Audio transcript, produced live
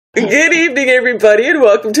Good evening, everybody, and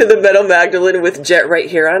welcome to the Metal Magdalene with Jet right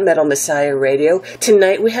here on Metal Messiah Radio.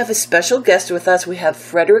 Tonight we have a special guest with us. We have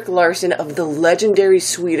Fredrik Larsson of the legendary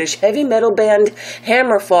Swedish heavy metal band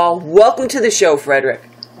HAMMERFALL. Welcome to the show, Fredrik.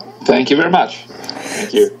 Thank you very much.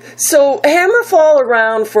 Thank you. So, HAMMERFALL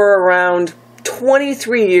around for around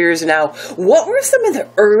 23 years now. What were some of the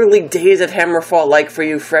early days of HAMMERFALL like for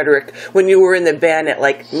you, Fredrik, when you were in the band at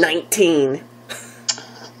like 19?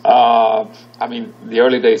 The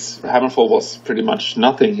early days, HAMMERFALL was pretty much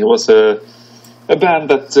nothing. It was a band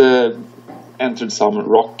that entered some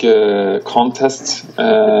rock contests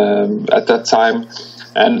at that time,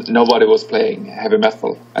 and nobody was playing heavy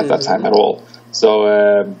metal at that time at all.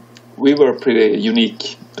 So we were pretty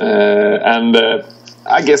unique, and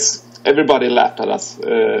I guess everybody laughed at us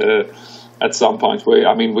at some point.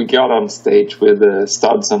 We got on stage with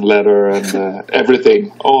studs and leather and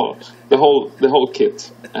everything. The whole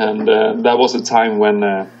kit. And that was a time when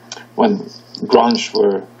grunge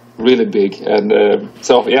were really big, and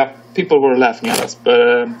people were laughing at us.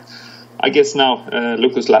 But I guess now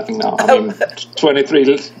Luke is laughing now.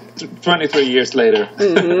 23 years later,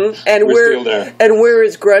 and we're still there. And where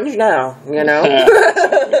is grunge now? You know.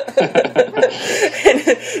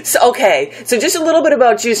 So just a little bit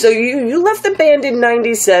about you. So you left the band in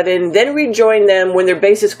 '97, then rejoined them when their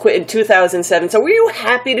bassist quit in 2007. So were you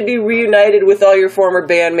happy to be reunited with all your former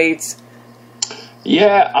bandmates?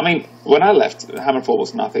 Yeah, when I left, HAMMERFALL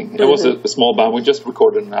was nothing. It was a small band. We just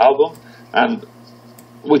recorded an album, and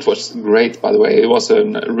which was great, by the way. It was a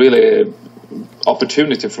really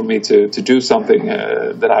opportunity for me to do something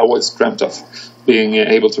that I always dreamt of, being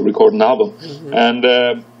able to record an album. And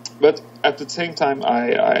but at the same time,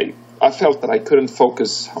 I felt that I couldn't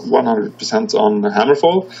focus 100% on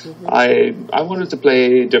HAMMERFALL. I wanted to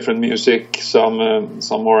play different music, some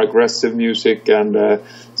more aggressive music, and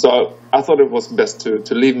so I thought it was best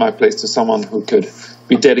to leave my place to someone who could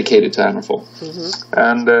be dedicated to HAMMERFALL.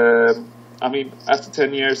 And after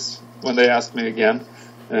 10 years, when they asked me again,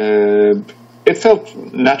 it felt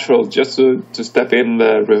natural just to step in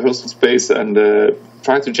the rehearsal space and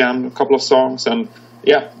try to jam a couple of songs, and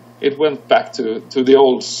it went back to the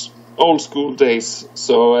old school days.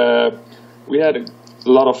 So we had a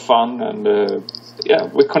lot of fun, and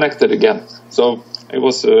we connected again. So it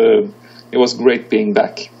was great being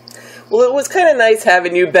back. Well, it was kind of nice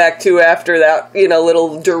having you back, too, after that,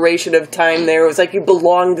 little duration of time there. It was like you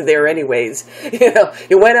belonged there anyways.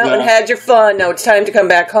 You went out and had your fun. Now it's time to come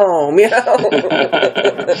back home,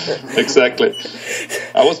 Exactly.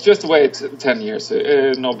 I was just away 10 years.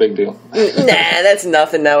 No big deal. Nah, that's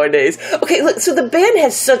nothing nowadays. Okay, look, so the band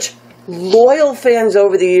has such loyal fans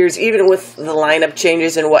over the years, even with the lineup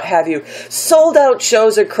changes and what have you. Sold out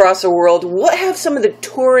shows across the world. What have some of the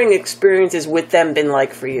touring experiences with them been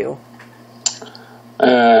like for you?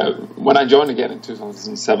 When I joined again in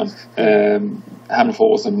 2007, HAMMERFALL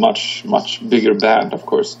was a much bigger band. Of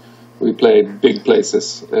course, we played big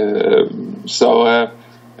places. It's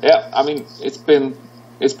been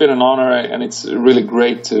an honor, and it's really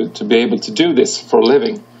great to be able to do this for a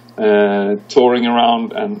living, touring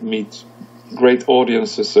around and meet great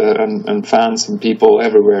audiences and fans and people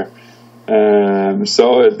everywhere.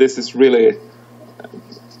 This is really.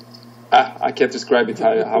 I can't describe it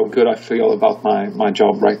how good I feel about my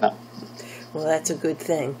job right now. Well, that's a good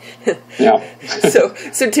thing. Yeah. So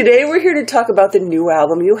today we're here to talk about the new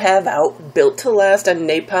album you have out, Built to Last, on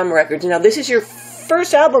Napalm Records. Now, this is your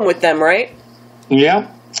first album with them, right? Yeah.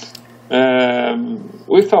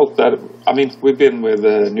 We felt that, we've been with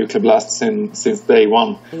Nuclear Blast since day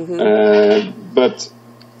one. But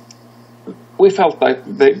we felt like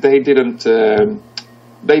they didn't...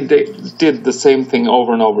 They did the same thing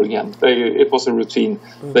over and over again. It was a routine.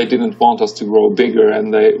 They didn't want us to grow bigger,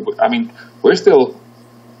 and we're still.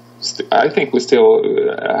 I think we still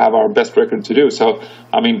have our best record to do. So,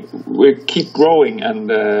 we keep growing,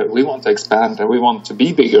 and we want to expand, and we want to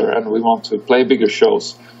be bigger, and we want to play bigger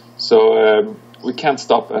shows. So we can't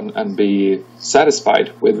stop and be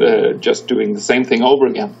satisfied with just doing the same thing over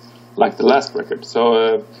again, like the last record.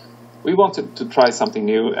 So. We wanted to try something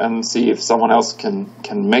new and see if someone else can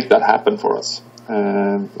make that happen for us.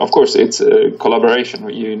 Of course, it's a collaboration.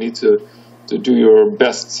 You need to do your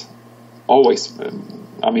best always.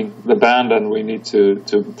 The band, and we need to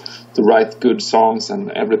write good songs and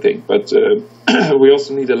everything. But we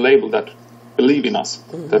also need a label that believe in us,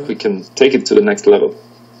 that we can take it to the next level.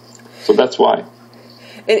 So that's why.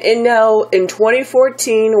 And now, in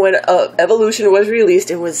 2014, when Evolution was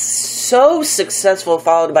released, it was so successful,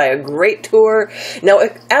 followed by a great tour. Now,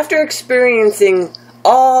 after experiencing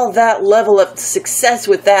all that level of success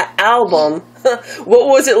with that album, what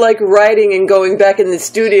was it like writing and going back in the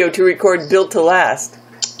studio to record Built to Last?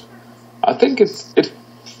 I think it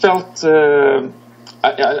felt.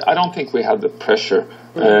 I don't think we had the pressure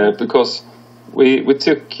because we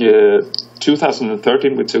took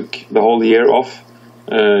 2013. We took the whole year off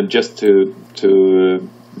just to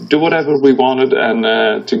do whatever we wanted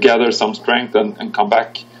and to gather some strength and come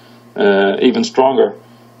back even stronger.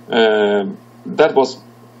 That was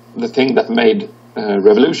the thing that made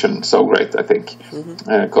Revolution so great, I think,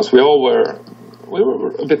 because we were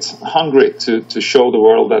a bit hungry to show the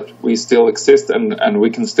world that we still exist and we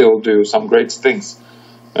can still do some great things.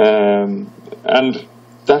 And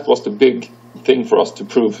that was the big thing for us to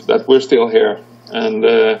prove that we're still here. And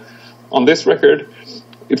on this record,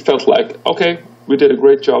 it felt like, okay, we did a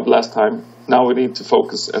great job last time. Now we need to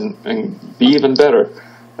focus and be even better.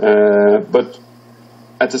 But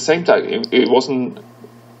at the same time, it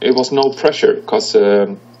was no pressure because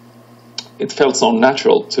it felt so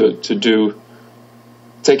natural to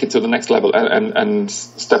take it to the next level and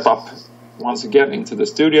step up once again into the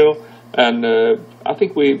studio. And I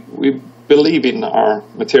think we believe in our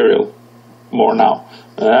material more now.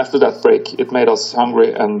 After that break, it made us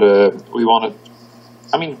hungry, and we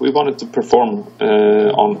wanted to perform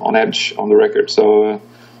on edge on the record. So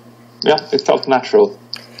it felt natural.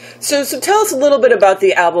 So tell us a little bit about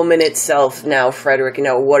the album in itself now, Fredrik. You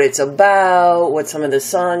know, what it's about, what some of the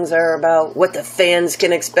songs are about, what the fans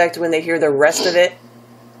can expect when they hear the rest of it.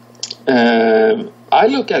 I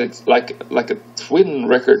look at it like a twin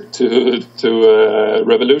record to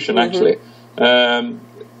Revolution, actually,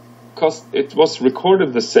 because it was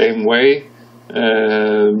recorded the same way.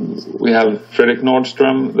 We have Fredrik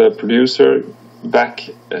Nordström, the producer, back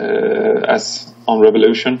as on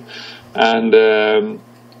Revolution, and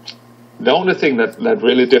the only thing that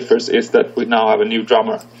really differs is that we now have a new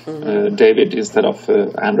drummer, David, instead of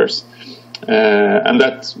Anders, and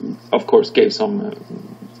that, of course, gave some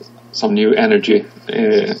new energy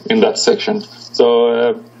in that section.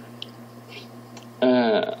 So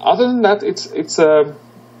other than that, it's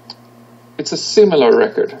a similar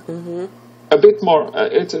record. A bit more.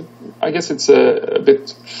 I guess it's a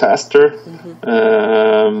bit faster,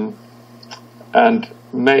 and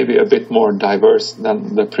maybe a bit more diverse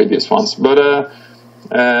than the previous ones. But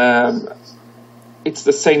it's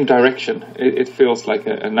the same direction. It feels like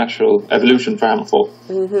a natural evolution for HAMMERFALL.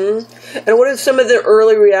 And what have some of the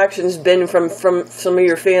early reactions been from some of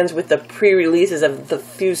your fans with the pre-releases of the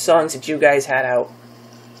few songs that you guys had out?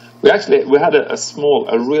 We had a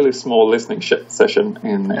really small listening session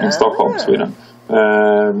in Stockholm, Sweden,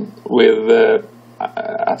 with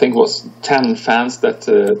I think it was 10 fans that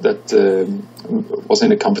was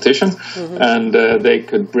in a competition, and they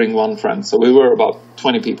could bring one friend. So we were about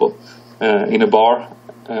 20 people in a bar,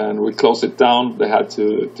 and we closed it down. They had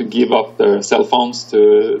to give up their cell phones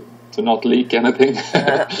to not leak anything.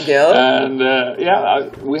 And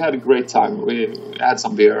we had a great time. We had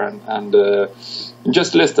some beer and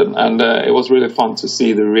just listened, and it was really fun to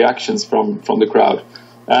see the reactions from the crowd.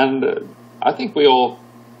 And I think we all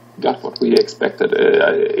got what we expected.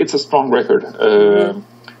 It's a strong record,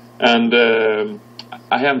 and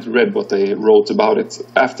I haven't read what they wrote about it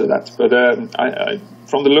after that, but I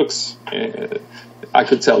from the looks, I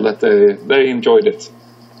could tell that they enjoyed it.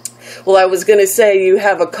 Well, I was going to say you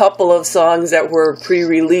have a couple of songs that were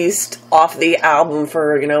pre-released off the album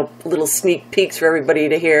for, little sneak peeks for everybody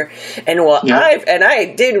to hear. And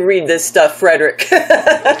I did read this stuff, Fredrik.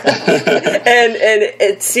 and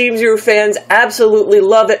it seems your fans absolutely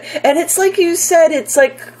love it. And it's like you said, it's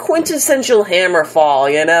like quintessential HAMMERFALL,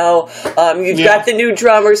 You've got the new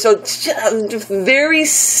drummer, so very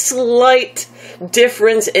slight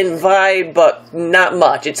difference in vibe, but not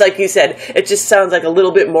much. It's like you said, it just sounds like a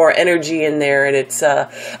little bit more energy in there, and it's I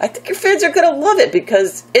think your fans are gonna love it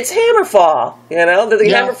because it's HAMMERFALL, the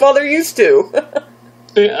HAMMERFALL they're used to.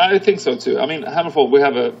 I think so too. I mean, HAMMERFALL, we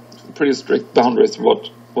have a pretty strict boundaries what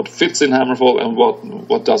fits in HAMMERFALL and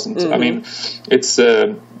what doesn't. I mean, it's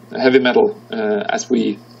heavy metal as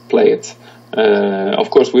we play it. Of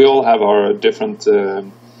course, we all have our different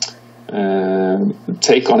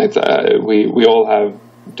take on it. We all have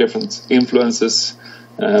different influences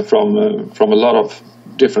from a lot of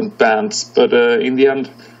different bands, but in the end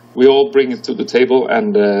we all bring it to the table,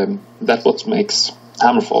 and that's what makes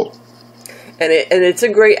HAMMERFALL. And it's a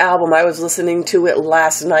great album. I was listening to it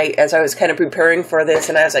last night as I was kind of preparing for this,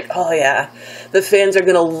 and I was like, oh yeah, the fans are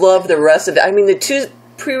going to love the rest of it. I mean, the two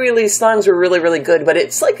pre-release songs were really, really good, but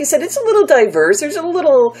it's like you said, it's a little diverse. There's a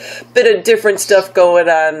little bit of different stuff going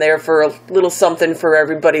on there for a little something for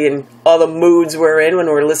everybody and all the moods we're in when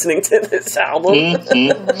we're listening to this album.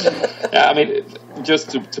 Yeah, I mean,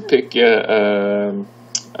 just to pick a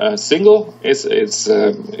single, it's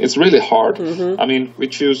really hard. I mean, we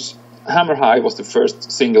choose Hammer High was the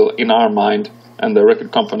first single in our mind, and the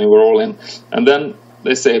record company were all in, and then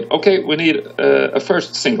they said, okay, we need a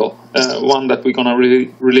first single, one that we're gonna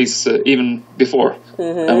release even before.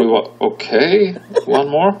 And we were, okay, one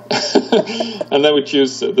more. And then we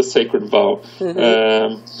choose The Sacred Vow.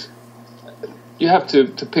 You have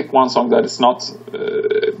to pick one song that is not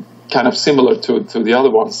kind of similar to the other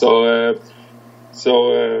one. So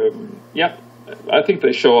yeah, I think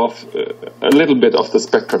they show off a little bit of the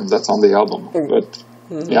spectrum that's on the album. But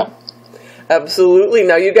yeah. Absolutely.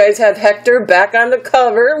 Now you guys have Hector back on the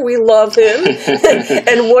cover. We love him.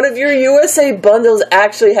 And one of your USA bundles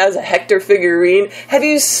actually has a Hector figurine. Have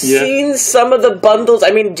you seen some of the bundles?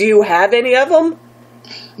 I mean, do you have any of them?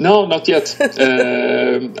 No, not yet.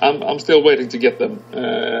 I'm still waiting to get them.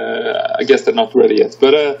 I guess they're not ready yet.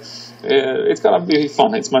 But it's gonna be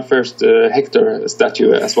fun. It's my first Hector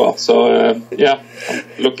statue as well. So yeah, I'm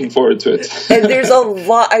looking forward to it. And there's a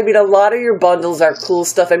lot. I mean, a lot of your bundles are cool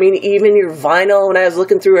stuff. I mean, even your vinyl. When I was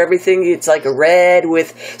looking through everything, it's like red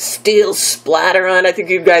with steel splatter on. I think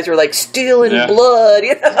you guys were like steel and blood.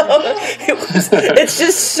 You know, it's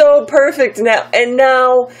just so perfect now. And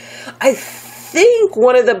now, I think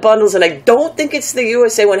one of the bundles, and I don't think it's the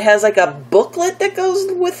USA one, has like a booklet that goes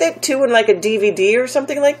with it too, and like a DVD or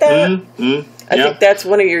something like that. I think that's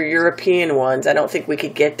one of your European ones. I don't think we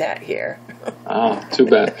could get that here. Oh, too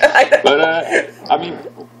bad. But I mean,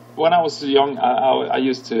 when I was young, I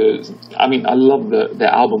used to. I mean, I love the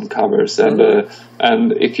album covers,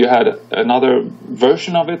 and if you had another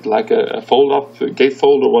version of it, like a fold up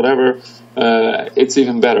gatefold or whatever, it's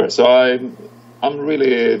even better. So I'm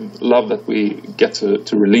really love that we get to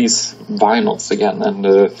release vinyls again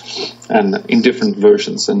and in different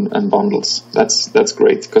versions and bundles. That's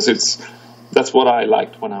great because that's what I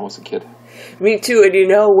liked when I was a kid. Me too. And you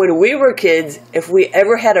know, when we were kids, if we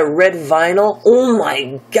ever had a red vinyl, oh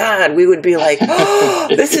my God, we would be like, oh,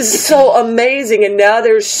 this is so amazing. And now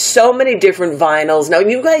there's so many different vinyls. Now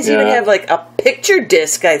you guys even have like a picture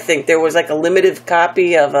disc. I think there was like a limited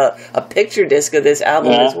copy of a picture disc of this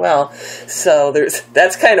album as well. So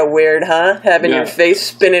that's kind of weird, huh? Having your face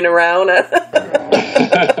spinning around.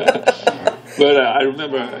 But I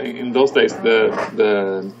remember in those days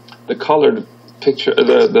the colored picture,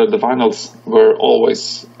 the vinyls were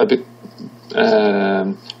always a bit.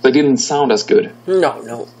 They didn't sound as good.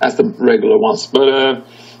 No. As the regular ones, but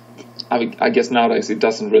I guess nowadays it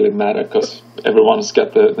doesn't really matter because everyone's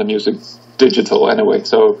got the music digital anyway.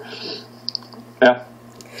 So yeah,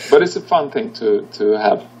 but it's a fun thing to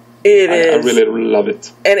have. It is. I really love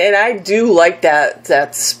it. And I do like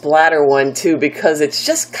that splatter one, too, because it's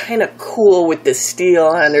just kind of cool with the steel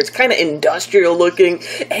on. It's kind of industrial looking.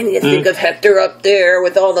 And you think of Hector up there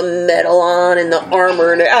with all the metal on and the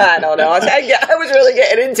armor. And I don't know. I was really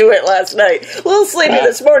getting into it last night. A little sleepy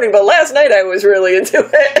this morning, but last night I was really into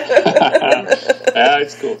it. Yeah,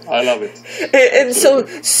 it's cool. I love it. And so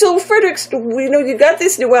Fredrik, you got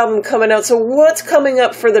this new album coming out. So what's coming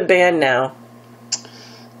up for the band now?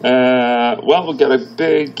 Well, we'll get a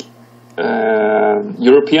big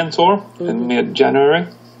European tour in mid-January,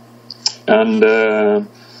 and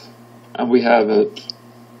we have a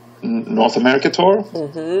North America tour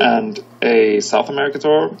and a South America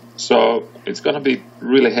tour. So it's going to be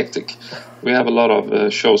really hectic. We have a lot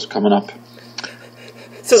of shows coming up.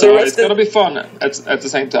 So it's going to be fun at the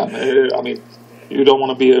same time. I mean, you don't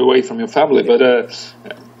want to be away from your family, but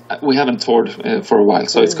we haven't toured for a while,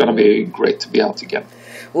 so it's going to be great to be out again.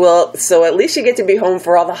 Well, so at least you get to be home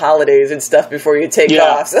for all the holidays and stuff before you take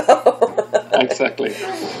off. So. Exactly.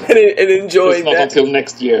 and enjoy it's not until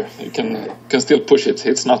next year. You can still push it.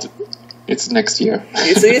 It's next year.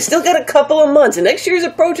 So you still got a couple of months, and next year's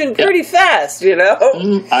approaching pretty fast, you know?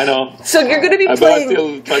 I know. So you're going to be playing... But I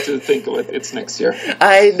still try to think of it. It's next year.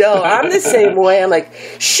 I know. I'm the same way. I'm like,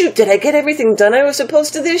 shoot, did I get everything done I was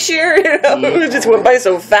supposed to this year? You know, it just went by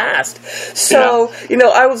so fast. So,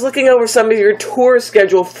 I was looking over some of your tour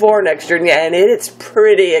schedule for next year, and it's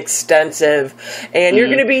pretty extensive. And you're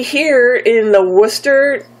going to be here in the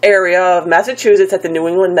Worcester area of Massachusetts at the New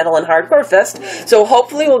England Metal and Hardcore Fest. So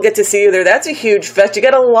hopefully we'll get to see you there. That's a huge fest. You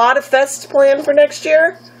got a lot of fests planned for next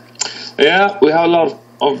year? Yeah, we have a lot of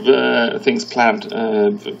things planned,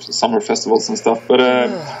 summer festivals and stuff, but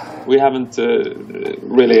we haven't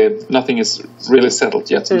really. Nothing is really settled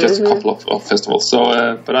yet. Just a couple of festivals.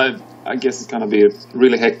 So, but I guess it's gonna be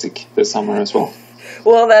really hectic this summer as well.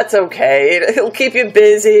 Well, that's okay. It'll keep you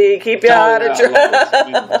busy, keep you out of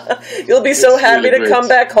trouble. You'll be so happy really to come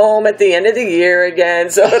back home at the end of the year again.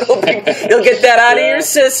 So you'll get that out of your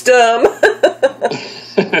system.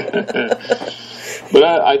 But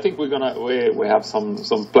I think we have some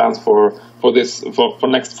plans for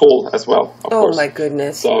next fall as well. Of course. My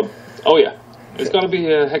goodness! So it's gonna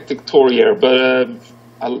be a hectic tour year, but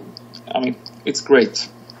I mean it's great.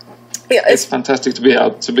 Yeah, it's fantastic to be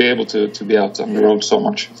out, to be able to be out on the road so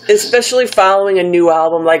much. Especially following a new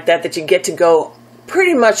album like that you get to go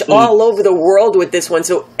pretty much all over the world with this one,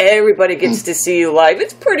 so everybody gets to see you live.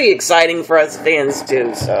 It's pretty exciting for us fans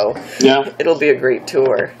too, so it'll be a great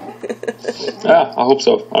tour. Yeah, I hope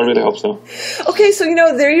so. I really hope so. Okay, so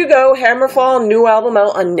there you go. HAMMERFALL, new album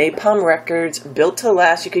out on Napalm Records, built to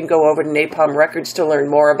last. You can go over to Napalm Records to learn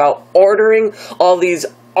more about ordering all these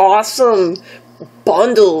awesome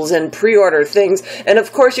bundles and pre-order things. And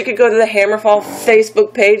of course you could go to the HAMMERFALL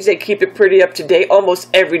Facebook page. They keep it pretty up to date almost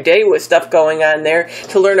every day with stuff going on there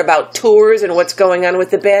to learn about tours and what's going on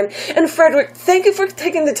with the band. And Fredrik, thank you for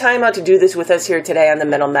taking the time out to do this with us here today on the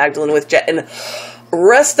Metal Magdalene with Jet, and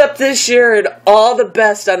rest up this year and all the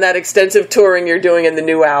best on that extensive touring you're doing in the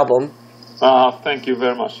new album. Thank you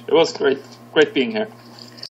very much. It was great being here.